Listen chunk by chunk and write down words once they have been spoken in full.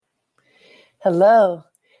Hello,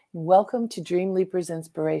 and welcome to Dream Leapers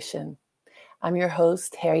Inspiration. I'm your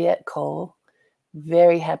host, Harriet Cole.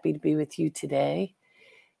 Very happy to be with you today.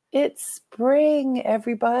 It's spring,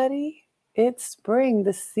 everybody. It's spring.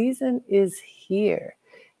 The season is here.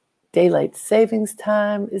 Daylight savings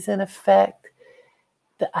time is in effect.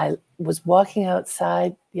 I was walking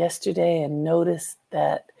outside yesterday and noticed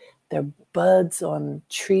that there are buds on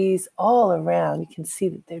trees all around. You can see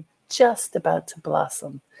that they're just about to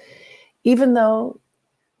blossom. Even though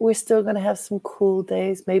we're still going to have some cool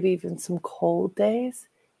days, maybe even some cold days,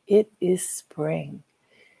 it is spring.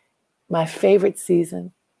 My favorite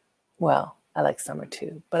season, well, I like summer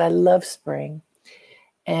too, but I love spring.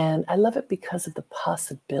 And I love it because of the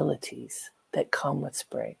possibilities that come with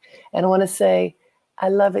spring. And I want to say, I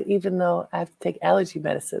love it even though I have to take allergy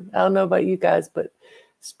medicine. I don't know about you guys, but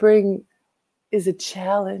spring is a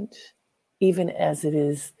challenge, even as it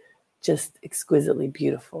is just exquisitely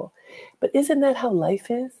beautiful. But isn't that how life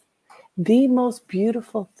is? The most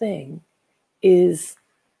beautiful thing is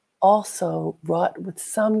also wrought with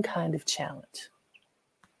some kind of challenge.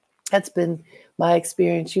 That's been my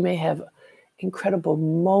experience. You may have incredible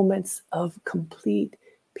moments of complete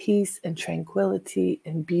peace and tranquility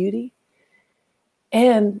and beauty.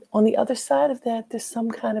 And on the other side of that, there's some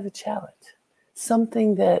kind of a challenge,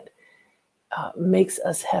 something that makes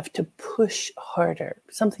us have to push harder,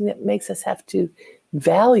 something that makes us have to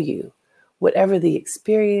value whatever the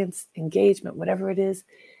experience, engagement, whatever it is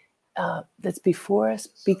that's before us,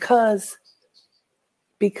 because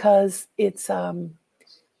it's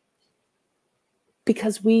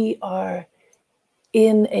because we are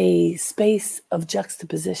in a space of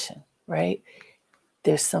juxtaposition, right?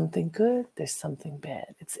 There's something good, there's something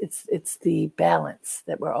bad. It's the balance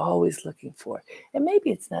that we're always looking for. And maybe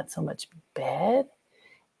it's not so much bad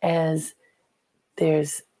as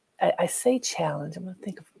there's, I say challenge. I'm going to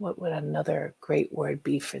think of what would another great word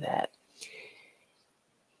be for that.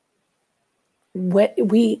 When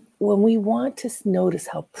we want to notice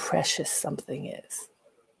how precious something is,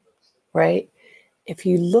 right? If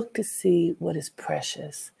you look to see what is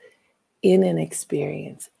precious in an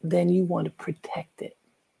experience, then you want to protect it.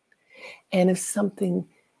 And if something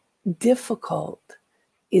difficult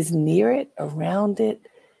is near it, around it,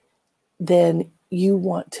 then you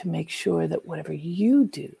want to make sure that whatever you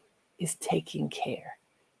do is taking care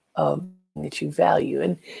of that you value.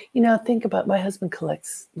 And, think about, my husband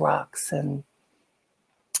collects rocks and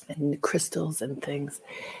crystals and things,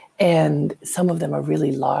 and some of them are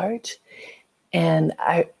really large. And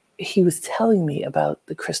he was telling me about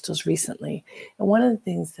the crystals recently. And one of the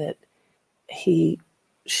things that he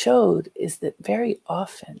showed is that very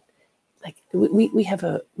often, like we have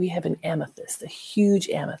an amethyst, a huge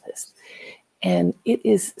amethyst, and it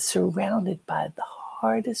is surrounded by the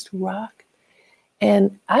hardest rock.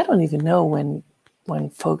 And I don't even know when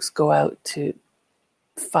folks go out to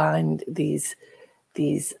find these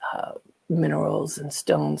minerals and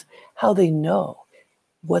stones, how they know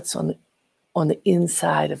what's on the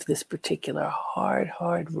inside of this particular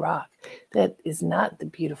hard rock that is not the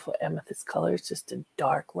beautiful amethyst color. It's just a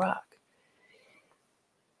dark rock.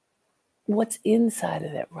 What's inside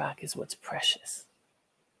of that rock is what's precious.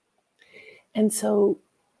 And so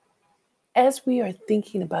as we are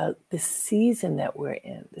thinking about the season that we're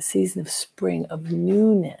in, the season of spring, of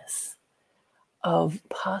newness, of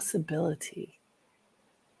possibility,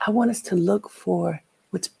 I want us to look for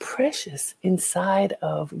what's precious inside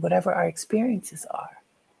of whatever our experiences are.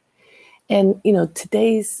 And,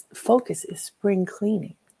 today's focus is spring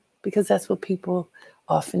cleaning, because that's what people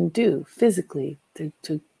often do physically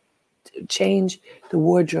to change the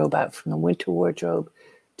wardrobe out from the winter wardrobe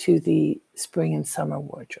to the spring and summer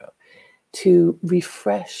wardrobe, to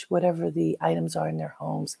refresh whatever the items are in their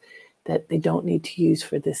homes that they don't need to use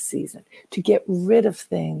for this season, to get rid of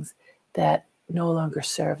things that no longer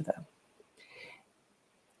serve them.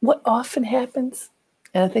 What often happens,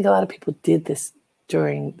 and I think a lot of people did this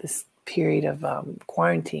during this period of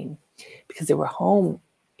quarantine because they were home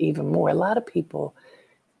even more, a lot of people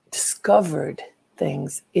discovered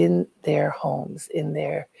things in their homes, in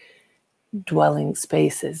their dwelling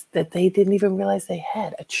spaces that they didn't even realize they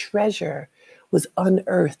had. A treasure was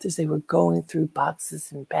unearthed as they were going through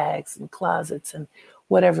boxes and bags and closets and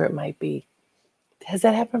whatever it might be. Has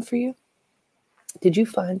that happened for you? Did you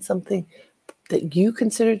find something that you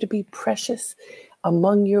consider to be precious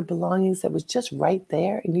among your belongings that was just right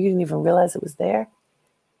there and you didn't even realize it was there?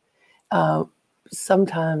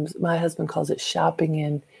 Sometimes my husband calls it shopping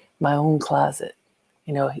in my own closet.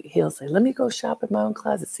 He'll say, let me go shop in my own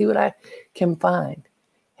closet, see what I can find.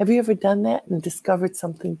 Have you ever done that and discovered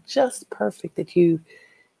something just perfect that you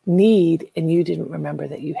need and you didn't remember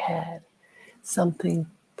that you had? something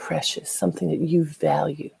precious, something that you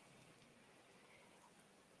value.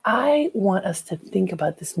 I want us to think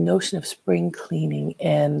about this notion of spring cleaning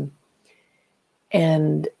and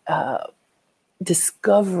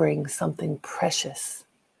discovering something precious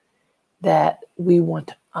that we want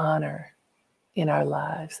to honor in our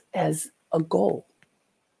lives as a goal.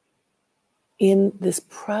 In this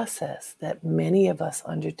process that many of us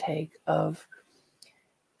undertake of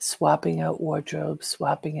swapping out wardrobes,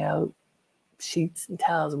 swapping out sheets and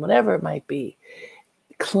towels, and whatever it might be,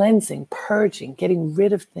 cleansing, purging, getting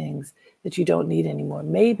rid of things that you don't need anymore.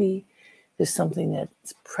 Maybe there's something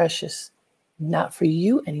that's precious, not for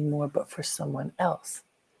you anymore, but for someone else.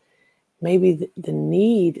 Maybe the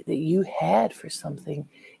need that you had for something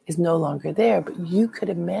is no longer there, but you could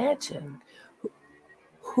imagine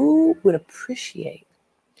who would appreciate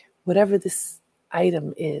whatever this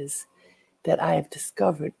item is that I have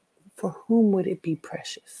discovered. For whom would it be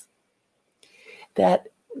precious? That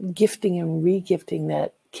gifting and regifting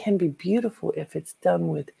that can be beautiful if it's done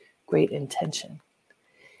with great intention.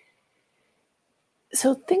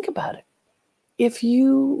 So think about it. If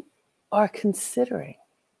you are considering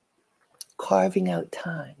carving out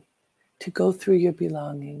time to go through your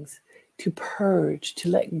belongings, to purge, to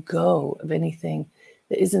let go of anything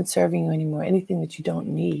that isn't serving you anymore, anything that you don't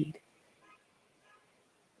need,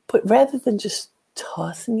 but rather than just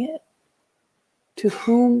tossing it, to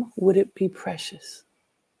whom would it be precious?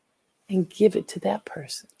 And give it to that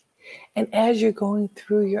person. And as you're going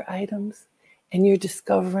through your items and you're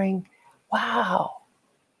discovering, wow,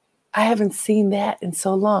 I haven't seen that in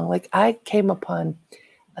so long. Like I came upon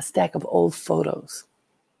a stack of old photos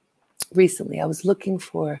recently. I was looking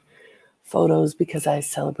for photos because I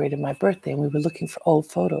celebrated my birthday and we were looking for old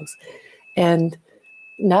photos. And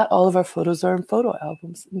not all of our photos are in photo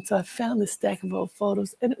albums. And so I found this stack of old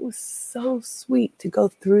photos and it was so sweet to go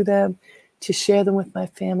through them, to share them with my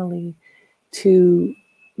family, to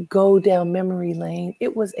go down memory lane.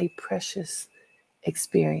 It was a precious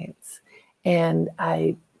experience. And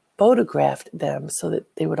I photographed them so that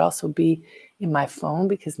they would also be in my phone,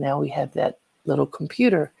 because now we have that little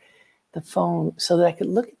computer, the phone, so that I could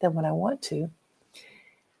look at them when I want to.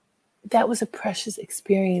 That was a precious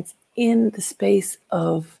experience in the space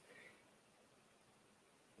of,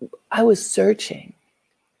 I was searching,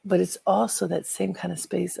 but it's also that same kind of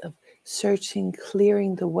space of searching,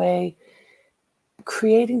 clearing the way,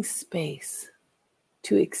 creating space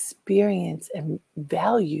to experience and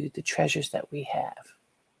value the treasures that we have.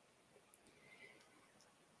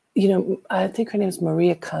 You know, I think her name is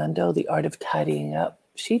Maria Kondo, The Art of Tidying Up.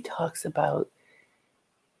 She talks about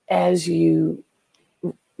as you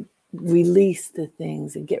release the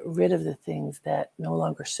things and get rid of the things that no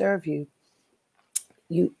longer serve you,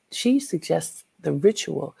 she suggests the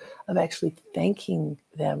ritual of actually thanking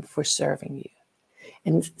them for serving you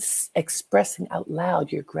and expressing out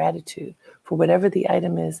loud your gratitude for whatever the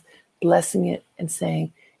item is, blessing it and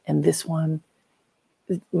saying, and this one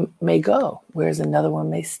may go, whereas another one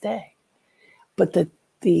may stay. But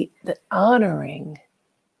the honoring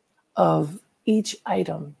of each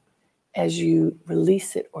item as you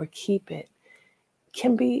release it or keep it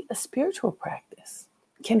can be a spiritual practice,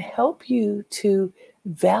 can help you to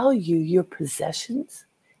value your possessions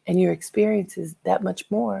and your experiences that much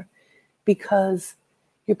more, because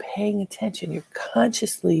you're paying attention, you're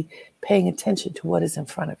consciously paying attention to what is in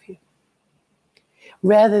front of you,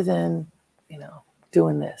 rather than,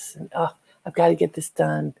 doing this and, I've got to get this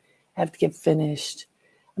done, I have to get finished,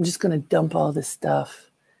 I'm just going to dump all this stuff.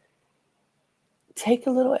 Take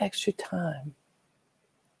a little extra time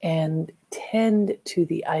and tend to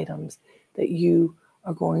the items that you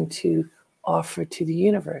are going to offer to the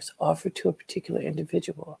universe, offer to a particular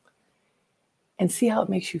individual, and see how it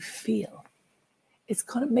makes you feel. It's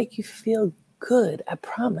going to make you feel good, I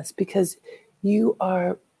promise, because you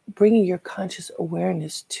are bringing your conscious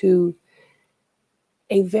awareness to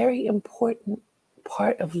a very important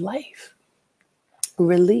part of life,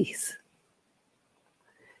 release.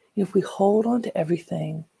 If we hold on to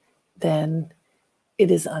everything, then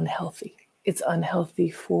it is unhealthy. It's unhealthy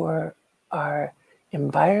for our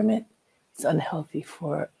environment. It's unhealthy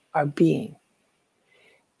for our being.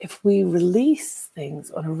 If we release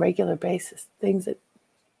things on a regular basis, things that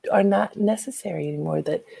are not necessary anymore,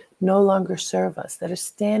 that no longer serve us, that are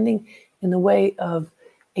standing in the way of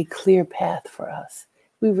a clear path for us,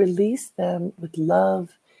 we release them with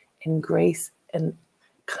love and grace and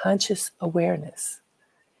conscious awareness.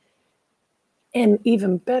 And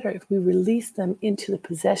even better, if we release them into the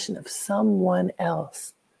possession of someone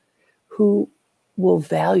else who will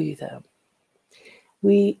value them.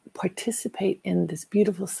 We participate in this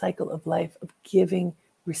beautiful cycle of life of giving,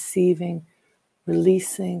 receiving,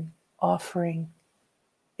 releasing, offering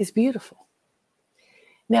is beautiful.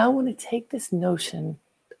 Now I want to take this notion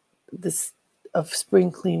of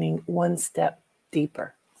spring cleaning one step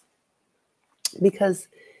deeper, because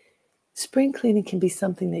spring cleaning can be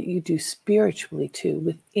something that you do spiritually too,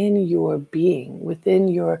 within your being, within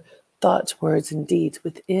your thoughts, words, and deeds,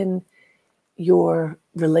 within your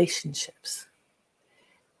relationships.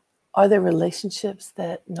 Are there relationships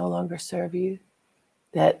that no longer serve you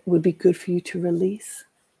that would be good for you to release?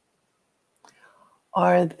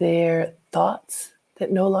 Are there thoughts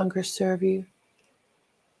that no longer serve you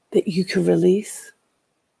that you could release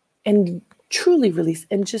and truly release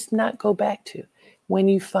and just not go back to? When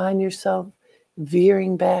you find yourself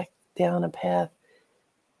veering back down a path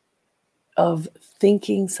of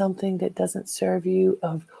thinking something that doesn't serve you,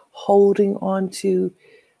 of holding on to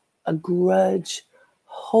a grudge,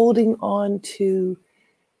 holding on to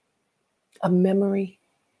a memory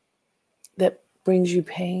that brings you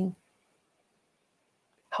pain.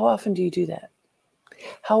 How often do you do that?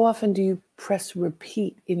 How often do you press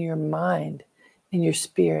repeat in your mind, in your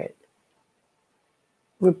spirit?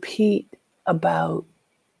 Repeat about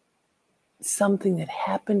something that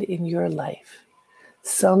happened in your life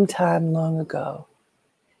sometime long ago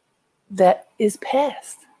that is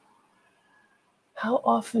past. How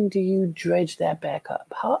often do you dredge that back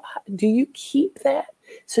up? How do you keep that?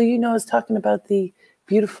 So, I was talking about the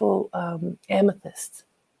beautiful amethyst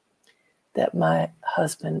that my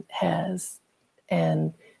husband has,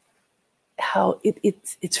 and how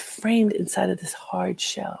it's framed inside of this hard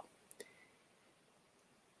shell.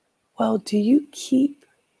 Well, do you keep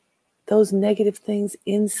those negative things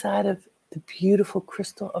inside of the beautiful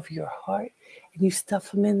crystal of your heart, and you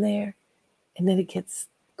stuff them in there, and then it gets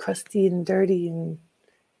crusty and dirty and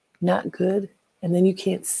not good, and then you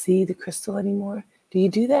can't see the crystal anymore? Do you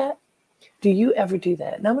do that? Do you ever do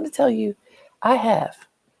that? And I'm going to tell you, I have.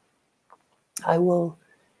 I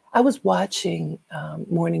was watching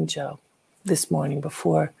Morning Joe this morning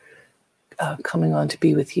before coming on to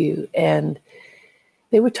be with you, and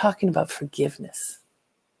they were talking about forgiveness.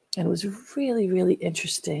 And it was really, really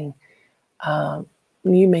interesting. You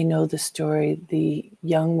may know the story, the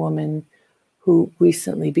young woman who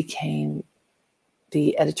recently became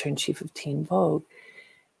the editor-in-chief of Teen Vogue.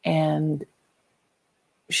 And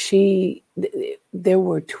there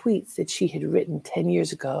were tweets that she had written 10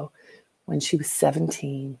 years ago when she was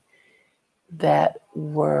 17 that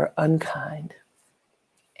were unkind.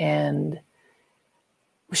 And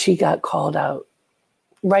she got called out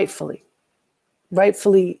rightfully,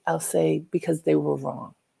 I'll say, because they were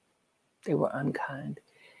wrong. They were unkind.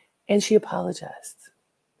 And she apologized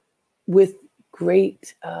with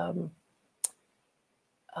great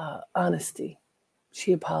honesty.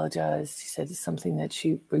 She apologized. She said it's something that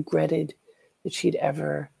she regretted that she'd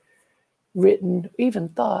ever written, even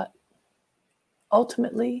thought.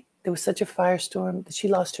 Ultimately, there was such a firestorm that she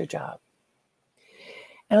lost her job.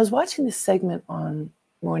 And I was watching this segment on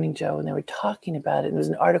Morning Joe, and they were talking about it. And there was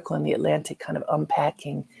an article in The Atlantic kind of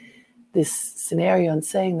unpacking this scenario and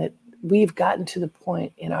saying that we've gotten to the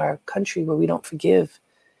point in our country where we don't forgive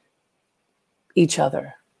each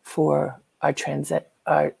other for our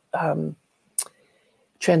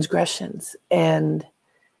transgressions. And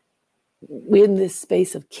we're in this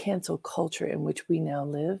space of cancel culture in which we now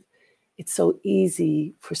live. It's so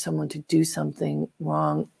easy for someone to do something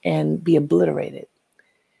wrong and be obliterated.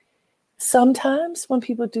 Sometimes when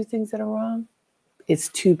people do things that are wrong, it's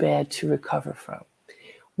too bad to recover from.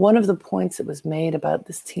 One of the points that was made about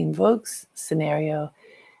this Teen Vogue scenario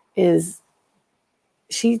is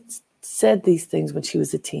she said these things when she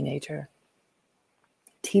was a teenager.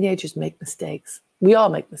 Teenagers make mistakes. We all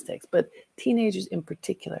make mistakes, but teenagers in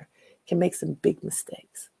particular can make some big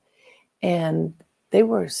mistakes. And they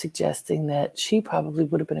were suggesting that she probably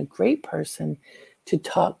would have been a great person to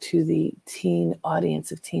talk to the teen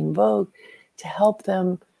audience of Teen Vogue to help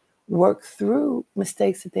them work through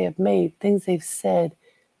mistakes that they have made, things they've said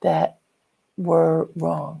that were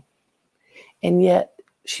wrong. And yet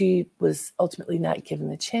she was ultimately not given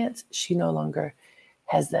the chance. She no longer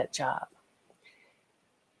has that job.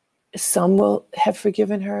 Some will have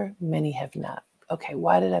forgiven her, many have not. Okay,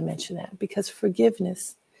 why did I mention that? Because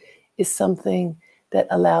forgiveness is something that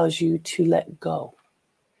allows you to let go.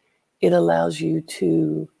 It allows you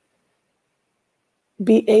to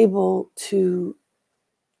be able to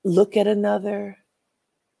look at another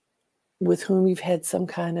with whom you've had some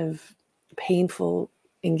kind of painful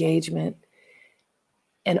engagement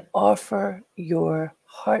and offer your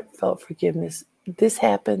heartfelt forgiveness. This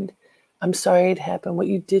happened. I'm sorry it happened. What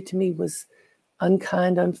you did to me was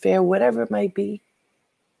unkind, unfair, whatever it might be.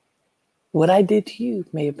 What I did to you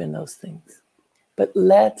may have been those things. But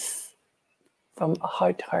let's, from a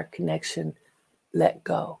heart-to-heart connection, let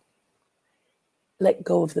go. Let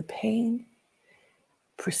go of the pain,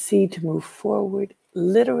 proceed to move forward,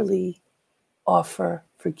 literally offer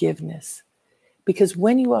forgiveness. Because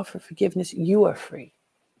when you offer forgiveness, you are free.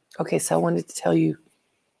 Okay, so I wanted to tell you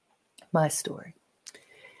my story.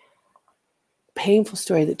 Painful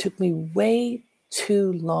story that took me way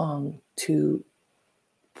too long to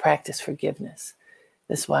practice forgiveness.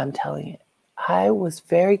 That's why I'm telling it. I was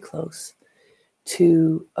very close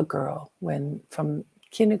to a girl when from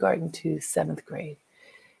kindergarten to 7th grade.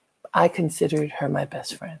 I considered her my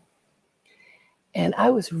best friend. And I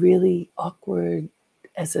was really awkward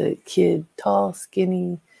as a kid, tall,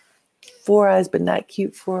 skinny, 4 eyes, but not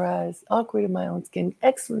cute 4 eyes, awkward in my own skin,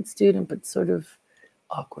 excellent student, but sort of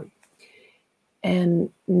awkward.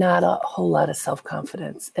 And not a whole lot of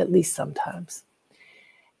self-confidence, at least sometimes.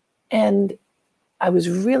 And I was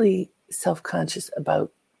really self-conscious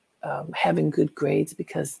about having good grades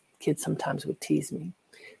because kids sometimes would tease me.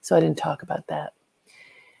 So I didn't talk about that.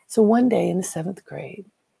 So one day in the 7th grade,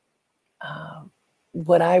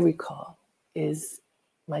 what I recall is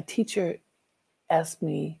my teacher asked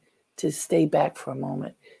me to stay back for a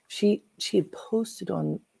moment. She had posted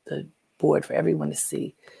on the board for everyone to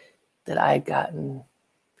see that I had gotten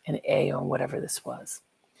an A on whatever this was.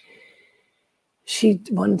 She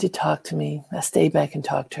wanted to talk to me. I stayed back and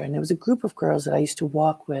talked to her. And there was a group of girls that I used to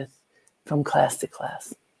walk with from class to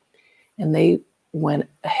class. And they went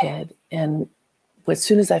ahead. And as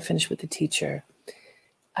soon as I finished with the teacher,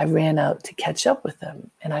 I ran out to catch up with them.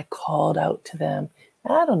 And I called out to them.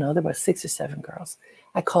 I don't know, there were 6 or 7 girls.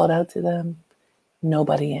 I called out to them.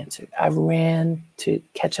 Nobody answered. I ran to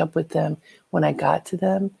catch up with them. When I got to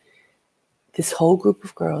them, this whole group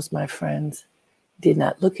of girls, my friends, did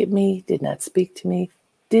not look at me, did not speak to me,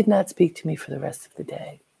 did not speak to me for the rest of the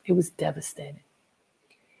day. It was devastating.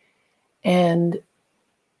 And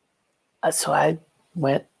so I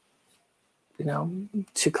went,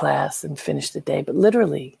 to class and finished the day. But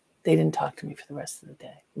literally, they didn't talk to me for the rest of the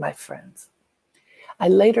day, my friends. I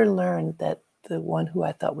later learned that the one who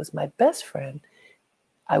I thought was my best friend,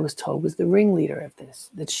 I was told was the ringleader of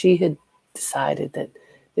this, that she had decided that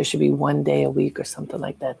there should be one day a week or something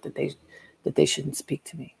like that, that they shouldn't speak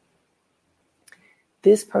to me.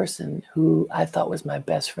 This person who I thought was my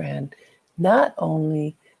best friend not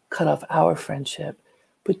only cut off our friendship,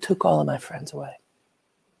 but took all of my friends away.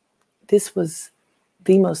 This was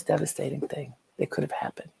the most devastating thing that could have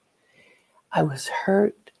happened. I was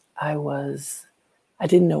hurt. I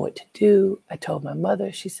didn't know what to do. I told my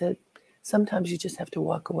mother. She said, sometimes you just have to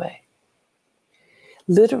walk away.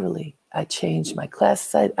 Literally, I changed my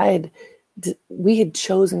classes. We had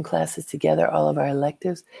chosen classes together, all of our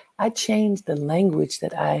electives. I changed the language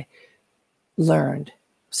that I learned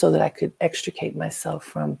so that I could extricate myself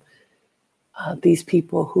from these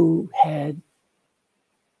people who had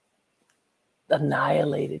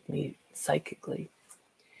annihilated me psychically.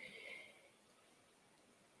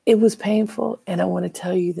 It was painful, and I want to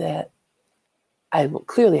tell you that I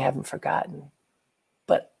clearly haven't forgotten,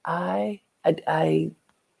 but I kind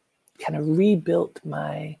of rebuilt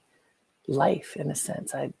my life in a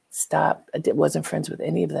sense. I stopped. Wasn't friends with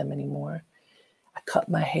any of them anymore. I cut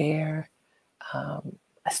my hair. I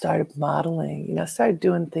started modeling. I started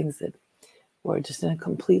doing things that were just in a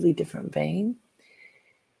completely different vein.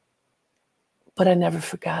 But I never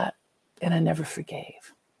forgot, and I never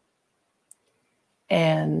forgave.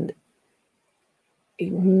 And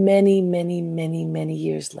many, many, many, many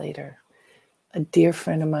years later, a dear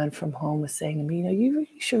friend of mine from home was saying to me, you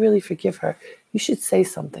should really forgive her. You should say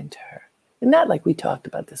something to her. And not like we talked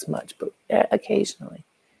about this much, but occasionally.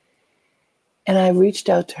 And I reached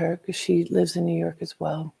out to her because she lives in New York as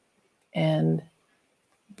well. And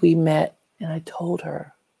we met, and I told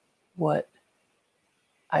her what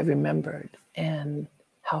I remembered and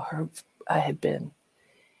how hurt I had been.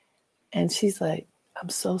 And she's like, I'm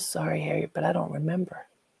so sorry, Harriet, but I don't remember.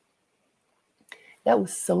 That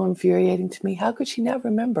was so infuriating to me. How could she not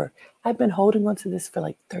remember? I've been holding on to this for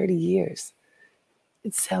like 30 years.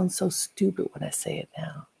 It sounds so stupid when I say it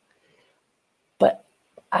now. But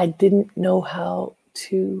I didn't know how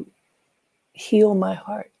to heal my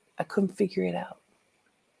heart. I couldn't figure it out.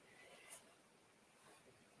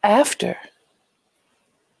 After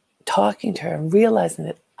talking to her and realizing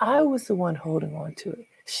that I was the one holding on to it,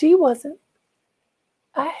 she wasn't.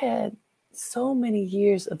 I had so many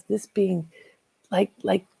years of this being like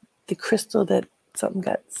the crystal that something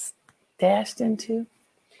got dashed into.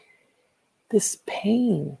 This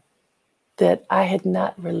pain that I had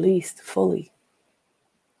not released fully.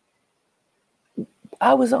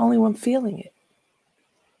 I was the only one feeling it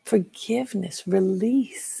Forgiveness,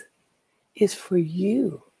 release is for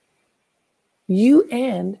you. You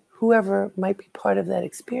and whoever might be part of that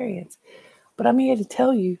experience. But I'm here to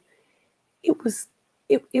tell you, it was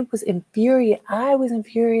infuriating. I was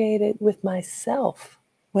infuriated with myself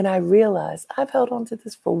when I realized I've held on to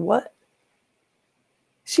this for what?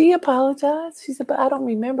 She apologized. She said, but I don't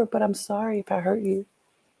remember, but I'm sorry if I hurt you.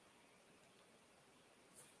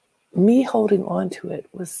 Me holding on to it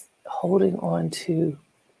was holding on to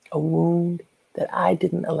a wound that I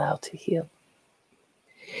didn't allow to heal.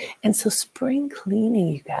 And so spring cleaning,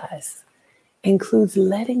 you guys, includes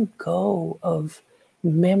letting go of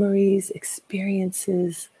memories,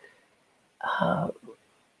 experiences,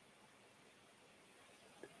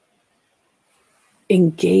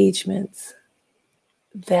 engagements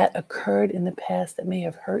that occurred in the past that may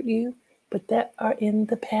have hurt you, but that are in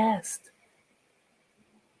the past.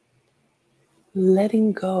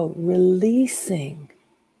 Letting go, releasing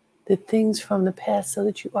the things from the past so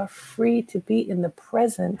that you are free to be in the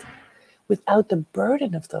present without the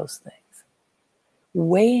burden of those things,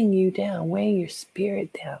 weighing you down, weighing your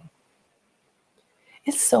spirit down.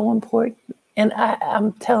 It's so important. And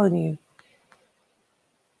I'm telling you,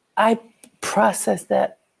 I processed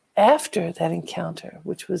that after that encounter,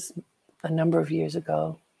 which was a number of years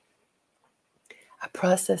ago. I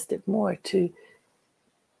processed it more to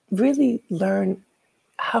really learn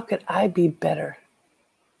how could I be better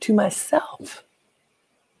to myself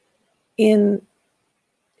in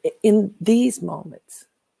these moments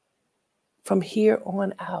from here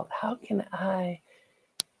on out. How can I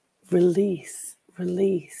release,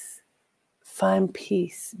 find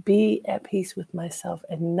peace, be at peace with myself,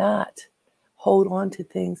 and not hold on to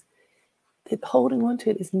things that holding on to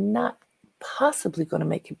it is not possibly going to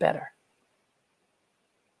make it better.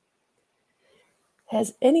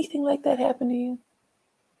 Has anything like that happened to you?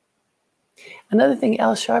 Another thing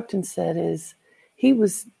Al Sharpton said is he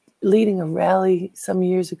was leading a rally some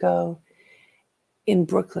years ago in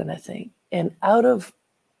Brooklyn, I think, and out of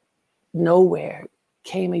nowhere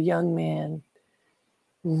came a young man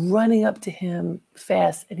running up to him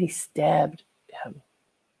fast, and he stabbed him.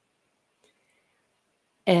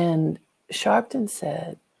 And Sharpton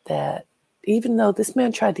said that even though this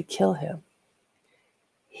man tried to kill him,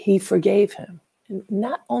 he forgave him. And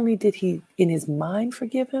not only did he, in his mind,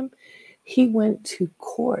 forgive him, he went to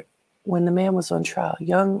court when the man was on trial,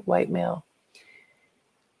 young white male,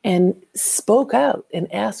 and spoke out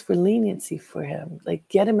and asked for leniency for him, like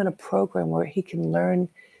get him in a program where he can learn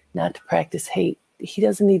not to practice hate. He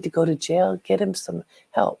doesn't need to go to jail, get him some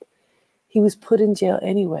help. He was put in jail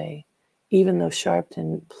anyway, even though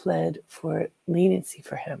Sharpton pled for leniency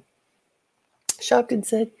for him. Sharpton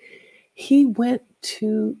said he went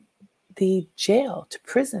to the jail, to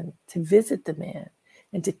prison, to visit the man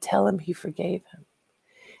and to tell him he forgave him.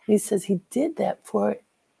 And he says he did that for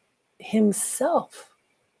himself.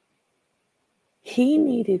 He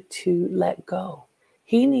needed to let go.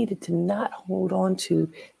 He needed to not hold on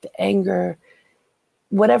to the anger,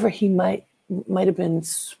 whatever he might have been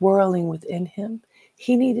swirling within him.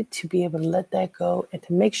 He needed to be able to let that go and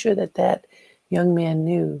to make sure that that young man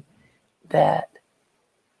knew that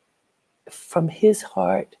from his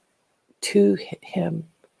heart to him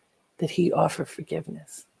that he offered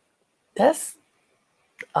forgiveness. That's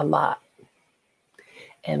a lot.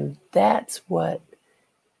 And that's what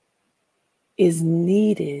is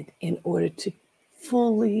needed in order to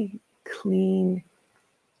fully clean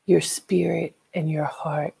your spirit and your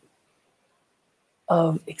heart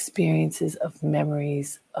of experiences, of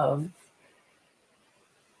memories, of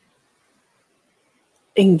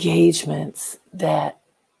engagements that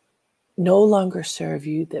no longer serve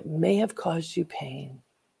you, that may have caused you pain,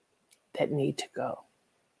 that need to go.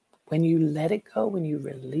 When you let it go, when you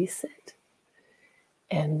release it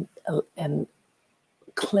and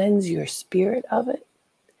cleanse your spirit of it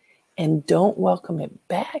and don't welcome it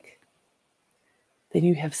back, then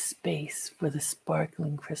you have space for the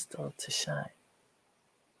sparkling crystal to shine.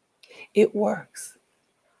 It works.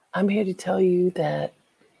 I'm here to tell you that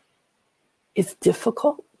it's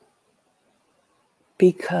difficult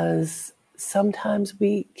because sometimes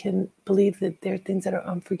we can believe that there are things that are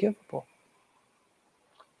unforgivable.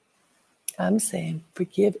 I'm saying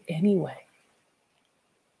forgive anyway.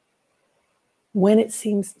 When it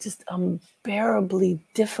seems just unbearably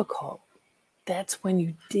difficult, that's when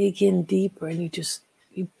you dig in deeper and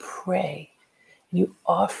you pray and you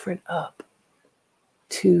offer it up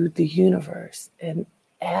to the universe and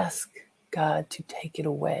ask God to take it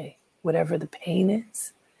away. Whatever the pain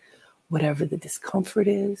is, whatever the discomfort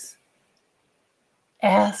is,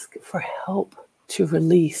 ask for help to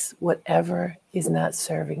release whatever is not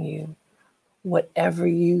serving you whatever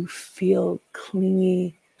you feel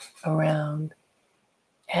clingy around,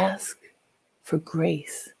 ask for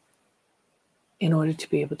grace in order to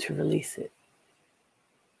be able to release it.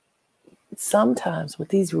 Sometimes with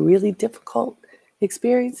these really difficult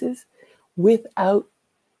experiences, without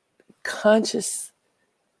conscious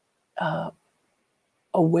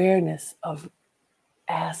awareness of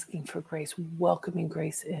asking for grace, welcoming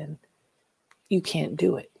grace in, you can't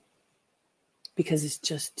do it because it's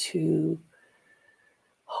just too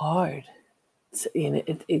hard. So,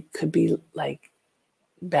 it could be like,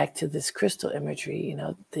 back to this crystal imagery,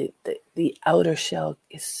 the outer shell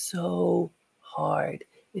is so hard,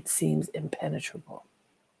 it seems impenetrable.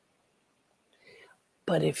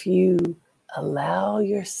 But if you allow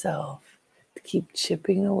yourself to keep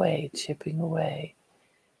chipping away,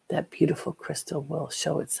 that beautiful crystal will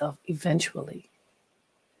show itself eventually.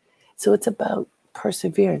 So it's about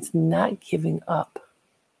perseverance, not giving up.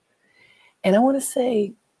 And I want to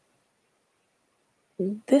say,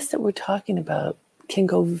 this that we're talking about can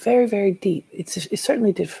go very, very deep. It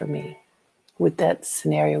certainly did for me with that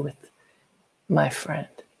scenario with my friend.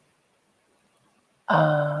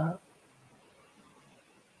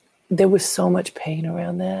 There was so much pain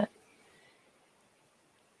around that.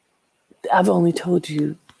 I've only told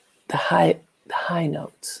you the high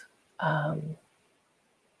notes. I'll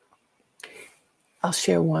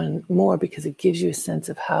share one more because it gives you a sense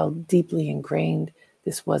of how deeply ingrained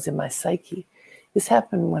this was in my psyche. This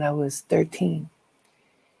happened when I was 13.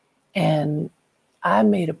 And I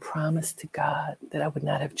made a promise to God that I would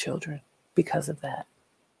not have children because of that.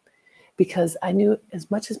 Because I knew, as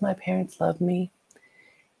much as my parents loved me,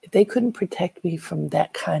 if they couldn't protect me from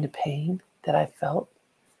that kind of pain that I felt,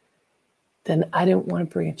 then I didn't want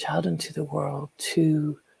to bring a child into the world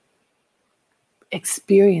to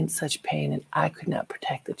experience such pain, and I could not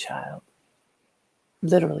protect the child.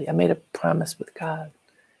 Literally, I made a promise with God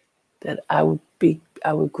that I would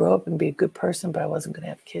grow up and be a good person, but I wasn't going to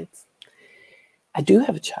have kids. I do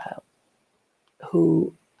have a child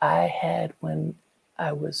who I had when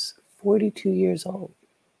I was 42 years old.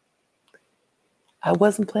 I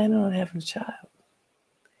wasn't planning on having a child.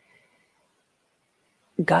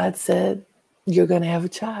 God said, you're going to have a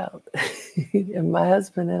child. And my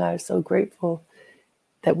husband and I are so grateful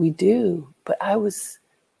that we do. But I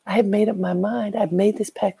had made up my mind. I'd made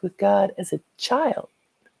this pact with God as a child,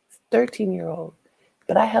 13-year-old,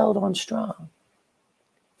 but I held on strong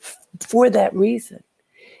for that reason.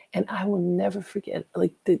 And I will never forget,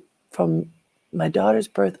 from my daughter's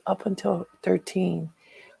birth up until 13,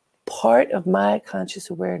 part of my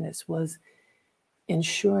conscious awareness was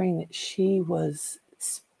ensuring that she was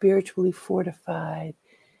spiritually fortified,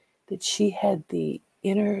 that she had the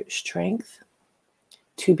inner strength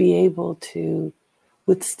to be able to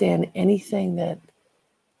withstand anything that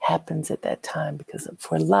happens at that time. Because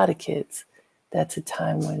for a lot of kids, that's a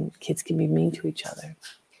time when kids can be mean to each other.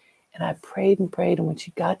 And I prayed and prayed, and when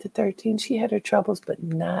she got to 13, she had her troubles, but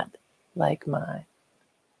not like mine.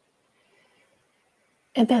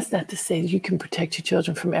 And that's not to say you can protect your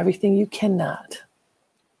children from everything. You cannot.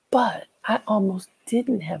 But I almost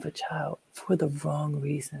didn't have a child for the wrong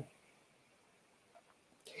reason.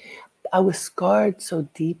 I was scarred so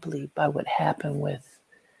deeply by what happened with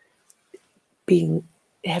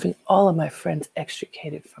having all of my friends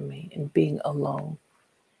extricated from me and being alone,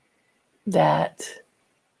 that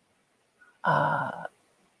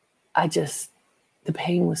the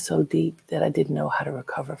pain was so deep that I didn't know how to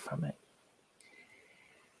recover from it.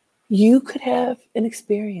 You could have an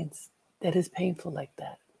experience that is painful like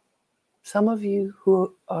that. Some of you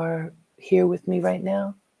who are here with me right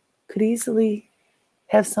now could easily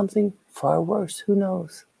have something far worse. Who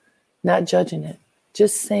knows? Not judging it.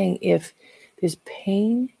 Just saying, if there's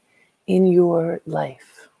pain in your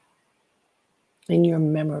life, in your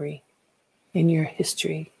memory, in your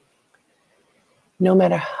history, no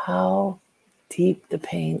matter how deep the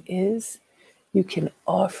pain is, you can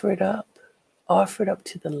offer it up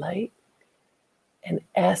to the light and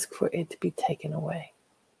ask for it to be taken away.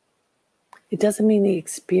 It doesn't mean the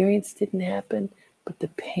experience didn't happen, but the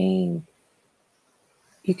pain,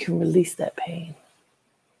 you can release that pain.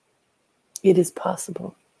 It is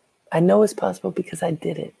possible. I know it's possible because I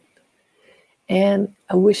did it. And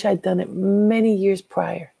I wish I'd done it many years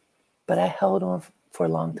prior, but I held on for a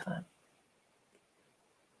long time.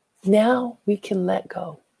 Now we can let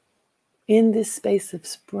go in this space of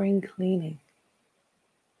spring cleaning.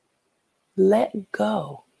 Let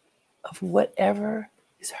go of whatever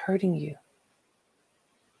is hurting you.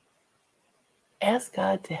 Ask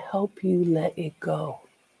God to help you let it go.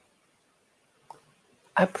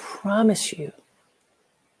 I promise you,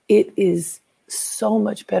 it is so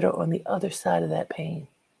much better on the other side of that pain.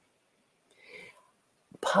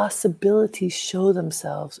 Possibilities show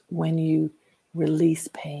themselves when you release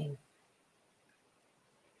pain.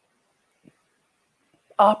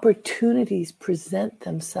 Opportunities present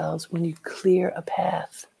themselves when you clear a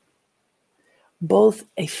path, both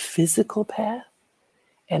a physical path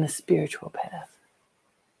and a spiritual path.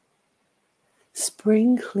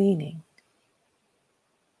 Spring cleaning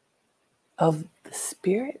of the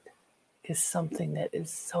spirit is something that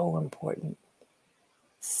is so important,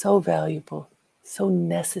 so valuable, so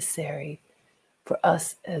necessary for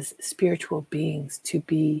us as spiritual beings to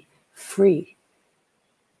be free,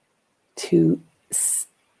 to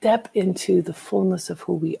step into the fullness of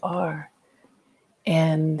who we are,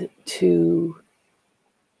 and to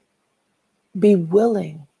be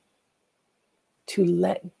willing to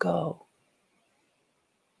let go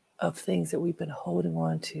of things that we've been holding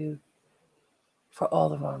on to for all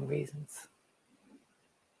the wrong reasons.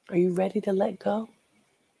 Are you ready to let go?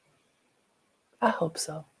 I hope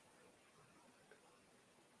so.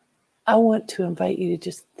 I want to invite you to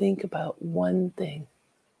just think about one thing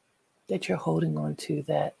that you're holding on to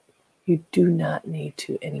that you do not need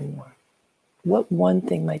to anymore. What one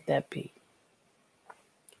thing might that be?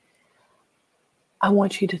 I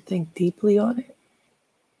want you to think deeply on it.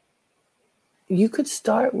 You could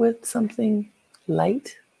start with something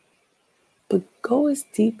light, but go as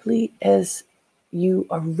deeply as you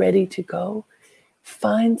are ready to go.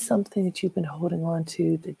 Find something that you've been holding on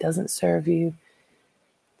to that doesn't serve you,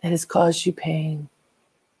 that has caused you pain,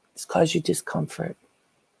 has caused you discomfort.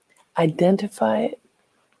 Identify it,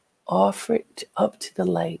 offer it up to the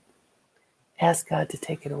light, ask God to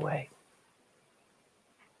take it away.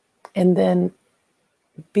 And then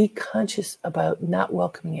be conscious about not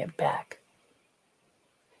welcoming it back.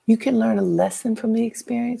 You can learn a lesson from the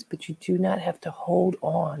experience, but you do not have to hold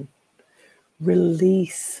on.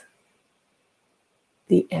 Release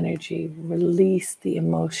the energy, release the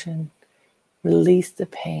emotion, release the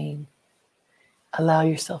pain. Allow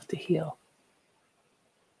yourself to heal.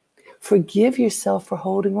 Forgive yourself for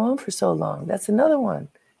holding on for so long. That's another one.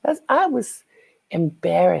 I was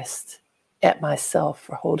embarrassed at myself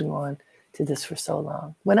for holding on to this for so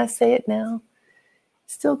long. When I say it now,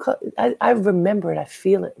 I remember it. I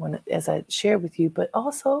feel it as I share with you. But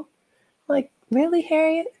also, like, really,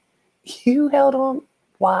 Harriet, you held on.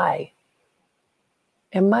 Why?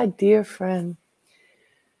 And my dear friend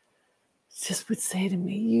just would say to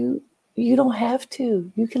me, "You don't have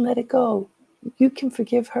to. You can let it go. You can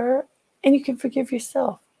forgive her, and you can forgive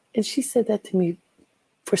yourself." And she said that to me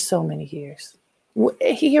for so many years.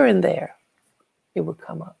 Here and there, it would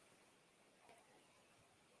come up.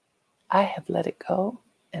 I have let it go,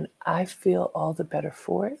 and I feel all the better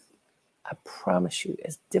for it. I promise you,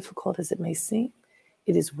 as difficult as it may seem,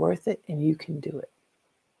 it is worth it, and you can do it.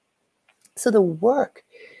 So the work,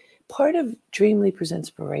 part of Dream Leapers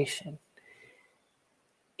Inspiration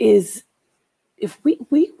is, if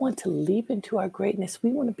we want to leap into our greatness,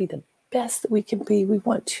 we want to be the best that we can be. We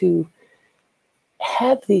want to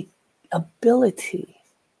have the ability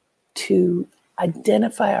to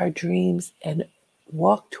identify our dreams and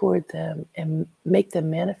walk toward them and make them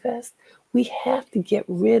manifest. We have to get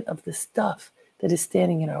rid of the stuff that is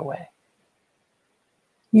standing in our way.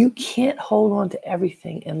 You can't hold on to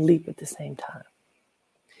everything and leap at the same time.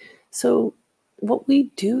 So what we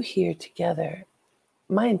do here together,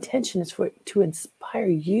 my intention is to inspire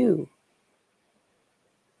you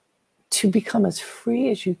to become as free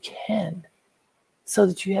as you can so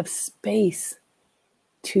that you have space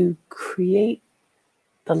to create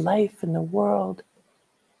the life and the world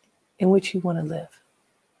in which you want to live.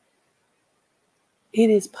 It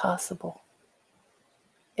is possible.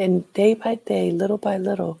 And day by day, little by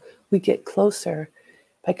little, we get closer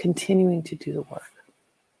by continuing to do the work.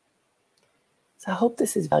 So I hope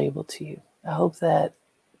this is valuable to you. I hope that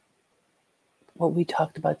what we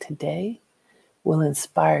talked about today will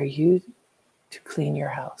inspire you to clean your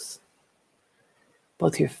house,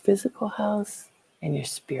 both your physical house and your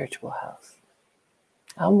spiritual house.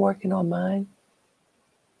 I'm working on mine,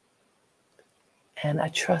 and I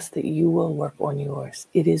trust that you will work on yours.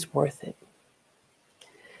 It is worth it.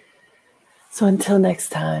 So until next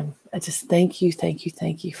time, I just thank you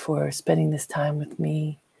for spending this time with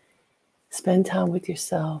me. Spend time with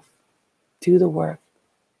yourself. Do the work.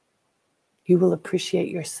 You will appreciate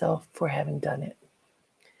yourself for having done it.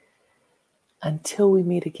 Until we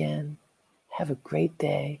meet again, have a great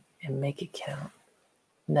day and make it count.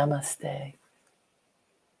 Namaste.